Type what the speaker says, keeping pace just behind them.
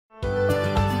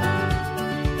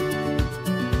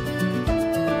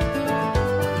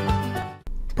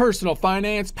Personal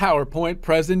Finance PowerPoint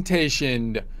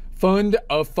Presentation. Fund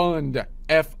of Fund,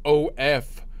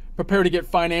 FOF. Prepare to get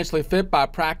financially fit by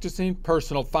practicing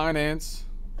personal finance.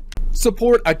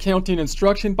 Support accounting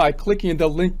instruction by clicking the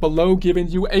link below, giving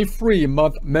you a free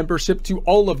month membership to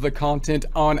all of the content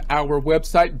on our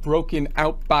website, broken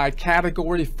out by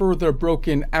category, further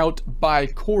broken out by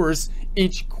course.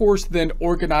 Each course then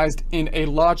organized in a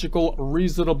logical,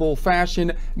 reasonable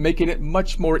fashion, making it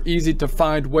much more easy to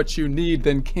find what you need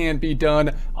than can be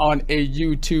done on a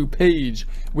YouTube page.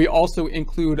 We also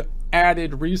include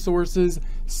added resources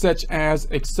such as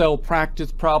Excel practice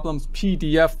problems,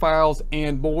 PDF files,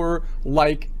 and more,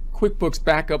 like QuickBooks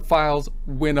backup files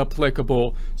when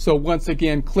applicable. So once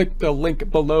again, click the link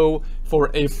below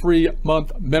for a free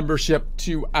month membership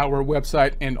to our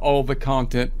website and all the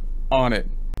content on it.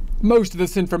 Most of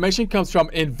this information comes from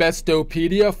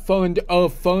Investopedia, Fund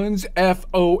of Funds,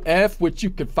 FOF, which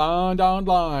you can find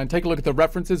online. Take a look at the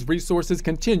references, resources,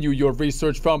 continue your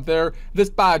research from there. This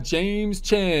by James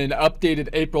Chen, updated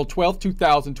April 12,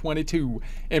 2022.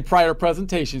 In prior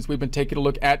presentations, we've been taking a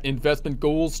look at investment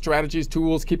goals, strategies,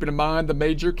 tools, keeping in mind the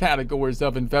major categories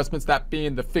of investments, that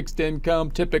being the fixed income,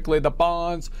 typically the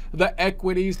bonds, the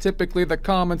equities, typically the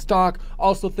common stock.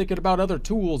 Also thinking about other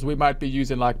tools we might be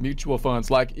using like mutual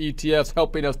funds, like ETFs,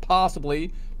 helping us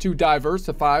possibly to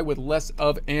diversify with less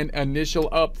of an initial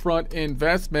upfront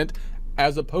investment,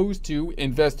 as opposed to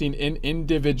investing in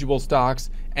individual stocks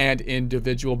and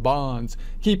individual bonds.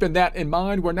 Keeping that in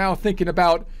mind, we're now thinking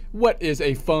about what is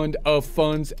a fund of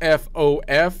funds,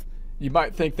 FOF. You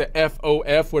might think the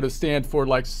FOF would have stand for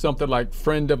like something like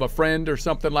friend of a friend or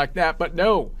something like that, but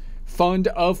no, fund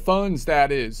of funds,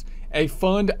 that is. A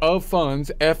fund of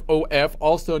funds, FOF,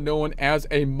 also known as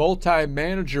a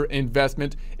multi-manager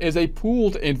investment, is a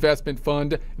pooled investment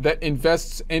fund that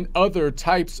invests in other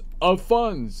types of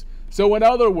funds. So in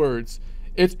other words,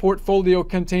 its portfolio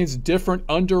contains different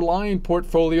underlying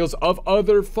portfolios of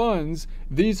other funds.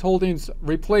 These holdings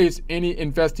replace any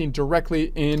investing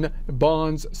directly in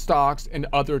bonds, stocks, and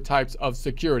other types of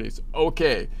securities.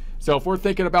 Okay. So if we're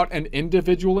thinking about an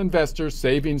individual investor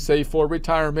saving, say, for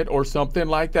retirement or something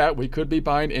like that, we could be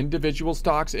buying individual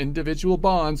stocks, individual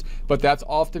bonds, but that's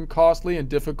often costly and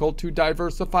difficult to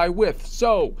diversify with.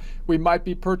 So we might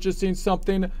be purchasing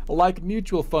something like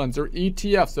mutual funds or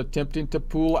ETFs, attempting to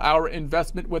pool our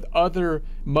investment with other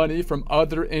money from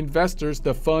other investors,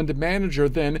 the fund manager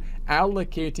then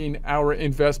allocating our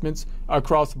investments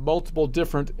across multiple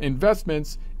different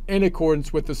investments in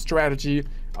accordance with the strategy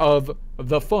of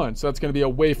the fund. So that's going to be a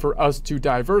way for us to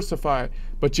diversify.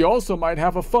 But you also might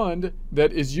have a fund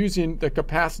that is using the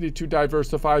capacity to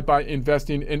diversify by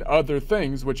investing in other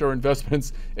things, which are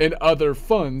investments in other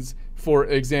funds, for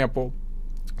example.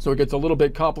 So it gets a little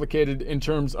bit complicated in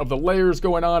terms of the layers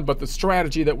going on, but the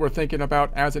strategy that we're thinking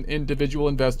about as an individual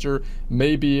investor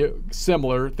may be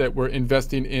similar, that we're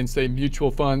investing in, say, mutual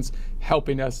funds,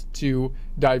 helping us to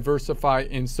diversify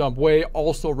in some way.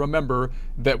 Also remember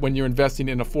that when you're investing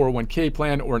in a 401k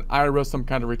plan or an IRA, some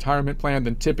kind of retirement plan,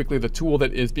 then typically the tool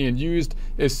that is being used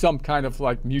is some kind of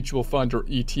like mutual fund or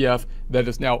ETF that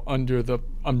is now under the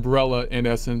umbrella, in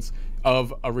essence,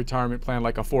 of a retirement plan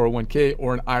like a 401k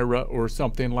or an IRA or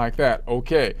something like that.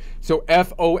 Okay, so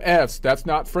FOFs, that's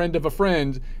not friend of a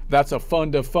friend, that's a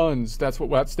fund of funds. That's what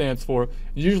that stands for.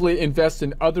 Usually invest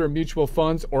in other mutual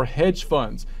funds or hedge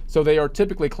funds. So they are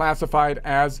typically classified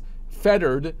as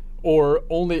fettered or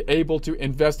only able to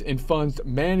invest in funds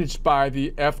managed by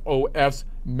the FOF's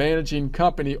managing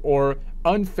company, or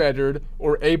unfettered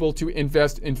or able to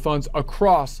invest in funds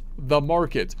across the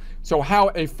market. So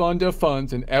how a fund of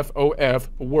funds, an FOF,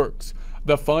 works.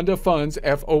 The fund of funds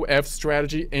FOF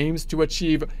strategy aims to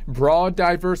achieve broad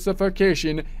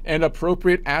diversification and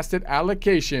appropriate asset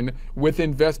allocation with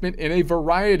investment in a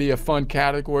variety of fund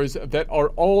categories that are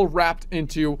all wrapped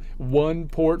into one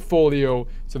portfolio.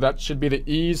 So that should be the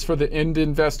ease for the end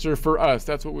investor for us.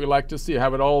 That's what we like to see,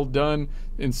 have it all done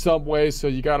in some way, so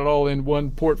you got it all in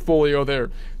one portfolio there.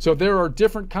 So there are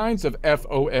different kinds of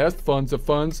FOF, funds of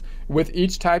funds, with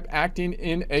each type acting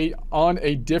on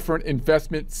a different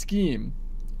investment scheme.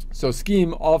 So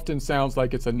scheme often sounds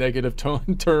like it's a negative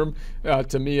term,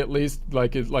 to me at least,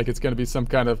 like it's going to be some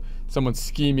kind of someone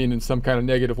scheming in some kind of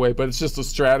negative way, but it's just a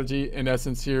strategy in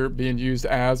essence here being used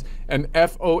as an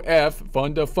FOF,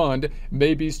 fund of fund,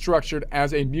 may be structured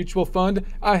as a mutual fund,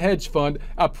 a hedge fund,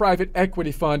 a private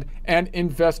equity fund, and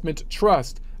investment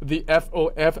trust. The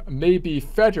FOF may be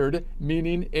fettered,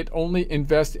 meaning it only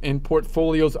invests in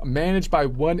portfolios managed by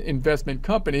one investment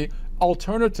company.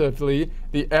 Alternatively,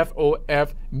 the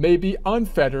FOF may be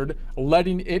unfettered,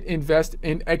 letting it invest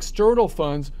in external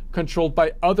funds controlled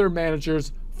by other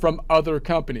managers from other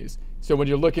companies. So when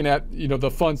you're looking at, you know,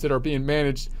 the funds that are being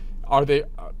managed, are they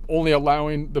only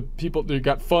allowing the people, you've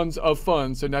got funds of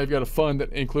funds, so now you've got a fund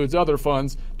that includes other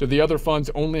funds. Do the other funds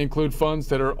only include funds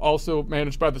that are also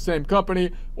managed by the same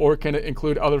company, or can it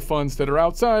include other funds that are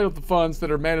outside of the funds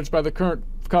that are managed by the current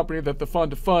company that the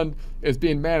fund of fund is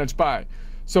being managed by?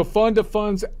 So fund of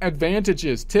funds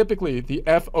advantages. Typically, the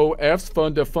FOF's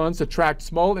fund of funds attract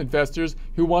small investors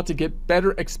who want to get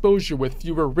better exposure with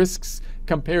fewer risks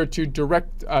compared to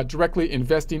directly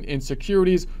investing in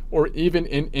securities or even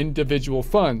in individual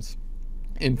funds.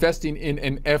 Investing in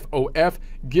an FOF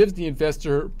gives the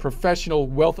investor professional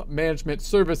wealth management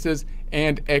services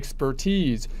and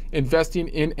expertise. Investing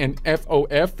in an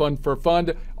FOF, fund for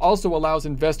fund, also allows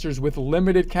investors with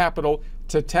limited capital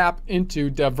to tap into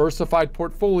diversified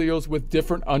portfolios with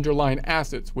different underlying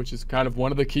assets, which is kind of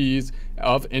one of the keys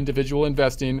of individual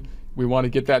investing. We want to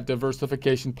get that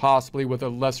diversification possibly with a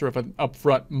lesser of an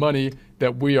upfront money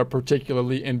that we are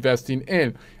particularly investing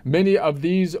in. Many of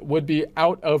these would be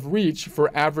out of reach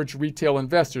for average retail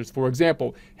investors. For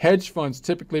example, hedge funds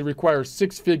typically require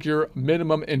six-figure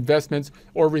minimum investments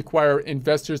or require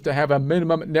investors to have a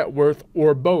minimum net worth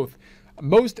or both.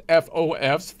 Most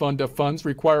FOFs, fund of funds,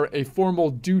 require a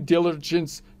formal due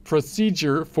diligence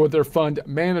procedure for their fund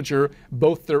manager,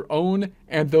 both their own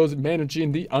and those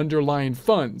managing the underlying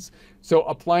funds. So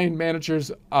applying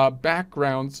managers'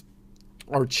 backgrounds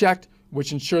are checked,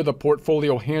 which ensure the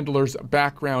portfolio handler's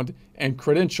background and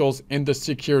credentials in the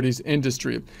securities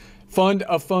industry. Fund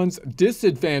of funds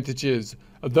disadvantages.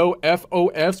 Though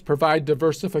FOFs provide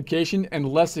diversification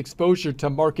and less exposure to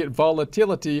market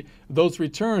volatility, those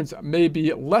returns may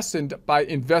be lessened by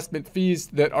investment fees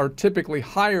that are typically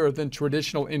higher than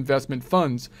traditional investment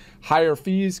funds. Higher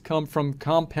fees come from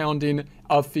compounding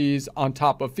of fees on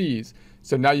top of fees.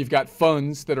 So now you've got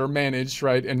funds that are managed,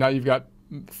 right? And now you've got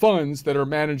funds that are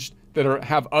managed that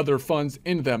have other funds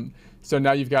in them. So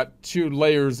now you've got two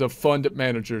layers of fund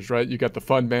managers, right? You got the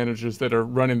fund managers that are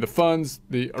running the funds,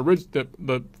 the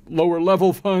lower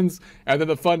level funds, and then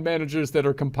the fund managers that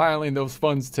are compiling those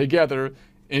funds together,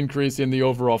 increasing the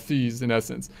overall fees in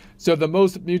essence. So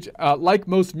like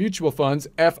most mutual funds,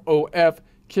 FOF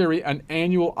carry an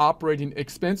annual operating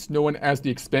expense known as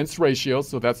the expense ratio.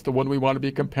 So that's the one we want to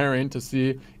be comparing to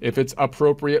see if it's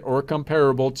appropriate or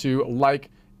comparable to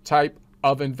like type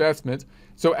of investment.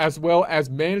 So as well as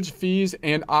managed fees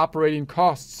and operating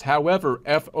costs. However,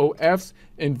 FOFs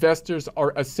investors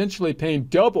are essentially paying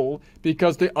double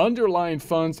because the underlying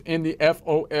funds in the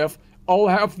FOF all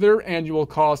have their annual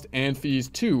cost and fees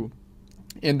too.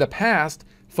 In the past,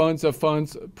 funds of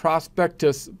funds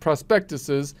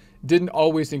prospectuses didn't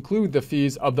always include the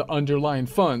fees of the underlying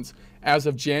funds. As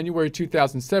of January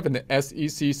 2007, the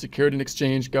SEC, Securities and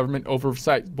Exchange Government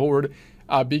Oversight Board,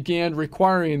 began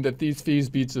requiring that these fees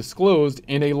be disclosed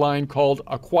in a line called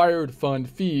Acquired Fund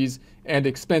Fees and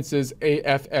Expenses,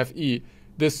 AFFE.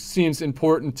 This seems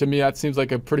important to me. That seems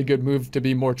like a pretty good move to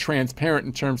be more transparent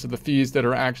in terms of the fees that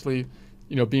are actually,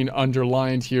 you know, being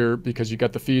underlined here, because you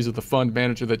got the fees of the fund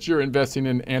manager that you're investing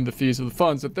in and the fees of the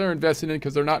funds that they're investing in,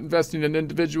 because they're not investing in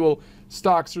individual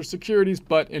stocks or securities,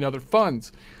 but in other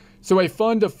funds. So a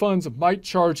fund of funds might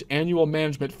charge annual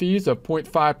management fees of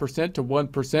 0.5% to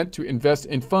 1% to invest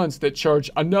in funds that charge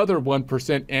another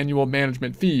 1% annual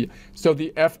management fee. So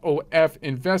the FOF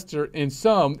investor in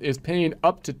sum is paying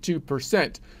up to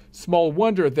 2%. Small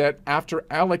wonder that after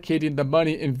allocating the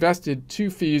money invested to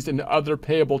fees and other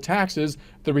payable taxes,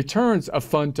 the returns of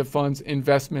fund-to-funds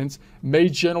investments may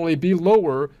generally be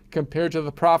lower compared to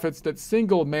the profits that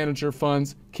single manager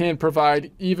funds can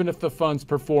provide, even if the funds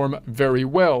perform very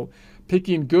well.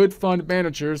 Picking good fund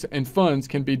managers and funds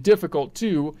can be difficult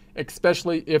too,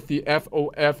 especially if the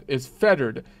FOF is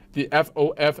fettered. The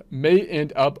FOF may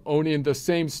end up owning the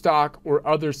same stock or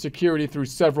other security through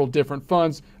several different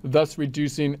funds, thus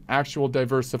reducing actual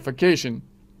diversification.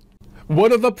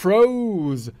 What are the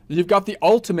pros? You've got the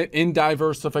ultimate in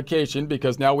diversification,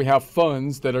 because now we have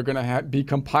funds that are going to be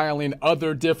compiling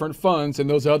other different funds, and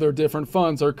those other different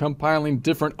funds are compiling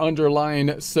different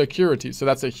underlying securities. So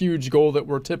that's a huge goal that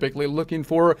we're typically looking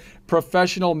for.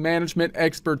 Professional management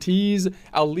expertise,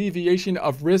 alleviation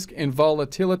of risk and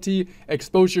volatility,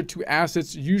 exposure to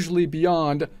assets usually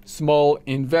beyond small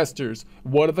investors.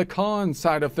 What are the cons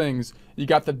side of things? You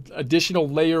got the additional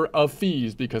layer of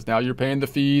fees, because now you're paying the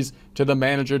fees to the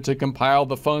manager to compile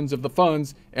the funds of the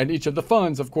funds, and each of the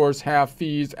funds, of course, have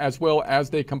fees as well as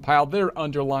they compile their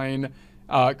underlying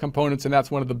components, and that's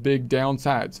one of the big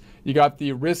downsides. You got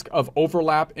the risk of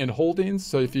overlap in holdings.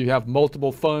 So if you have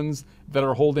multiple funds that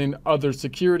are holding other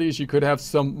securities, you could have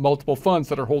some multiple funds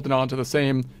that are holding on to the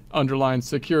same underlying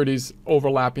securities,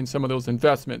 overlapping some of those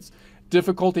investments.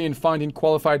 Difficulty in finding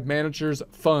qualified managers'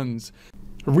 funds.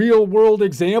 Real world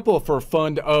example for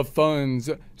fund of funds.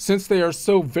 Since they are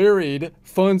so varied,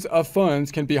 funds of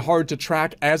funds can be hard to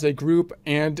track as a group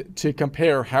and to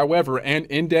compare. However, an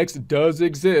index does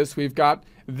exist. We've got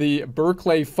the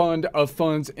Berkeley Fund of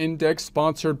Funds Index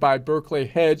sponsored by Berkeley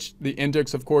Hedge. The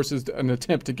index, of course, is an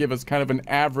attempt to give us kind of an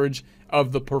average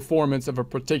of the performance of a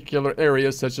particular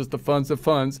area, such as the funds of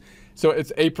funds. So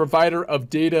it's a provider of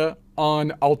data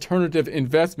on alternative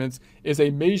investments, is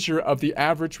a measure of the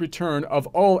average return of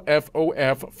all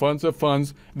FOF funds of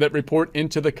funds that report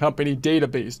into the company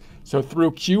database. So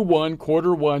through Q1,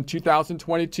 quarter 1,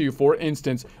 2022, for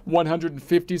instance,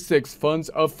 156 funds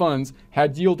of funds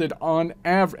had yielded on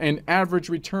an average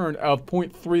return of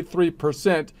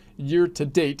 0.33% year to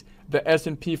date. The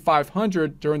S&P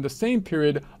 500 during the same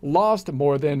period lost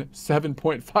more than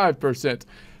 7.5%.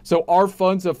 So are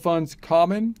funds of funds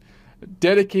common?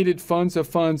 Dedicated funds of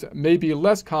funds may be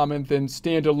less common than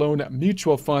standalone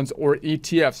mutual funds or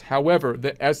ETFs. However,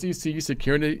 the SEC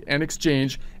Security and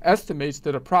Exchange estimates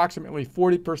that approximately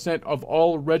 40% of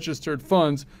all registered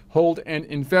funds hold an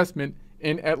investment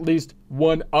in at least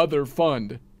one other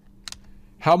fund.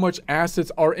 How much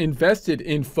assets are invested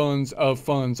in funds of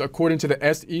funds? According to the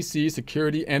SEC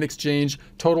Security and Exchange,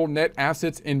 total net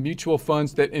assets in mutual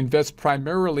funds that invest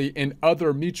primarily in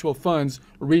other mutual funds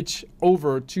reach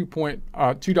over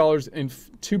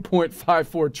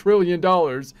 $2.54 trillion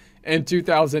in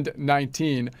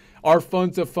 2019. Are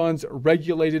funds of funds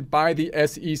regulated by the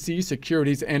SEC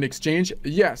Securities and Exchange?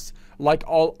 Yes. Like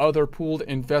all other pooled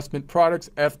investment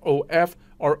products, FOF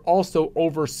are also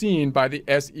overseen by the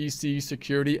SEC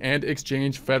Security and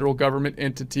Exchange federal government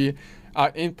entity.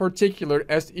 In particular,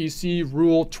 SEC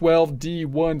Rule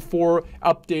 12D14,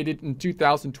 updated in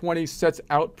 2020, sets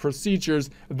out procedures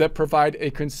that provide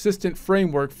a consistent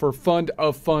framework for fund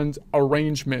of funds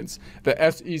arrangements. The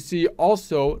SEC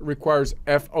also requires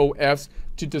FOFs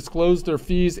to disclose their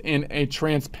fees in a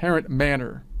transparent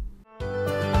manner.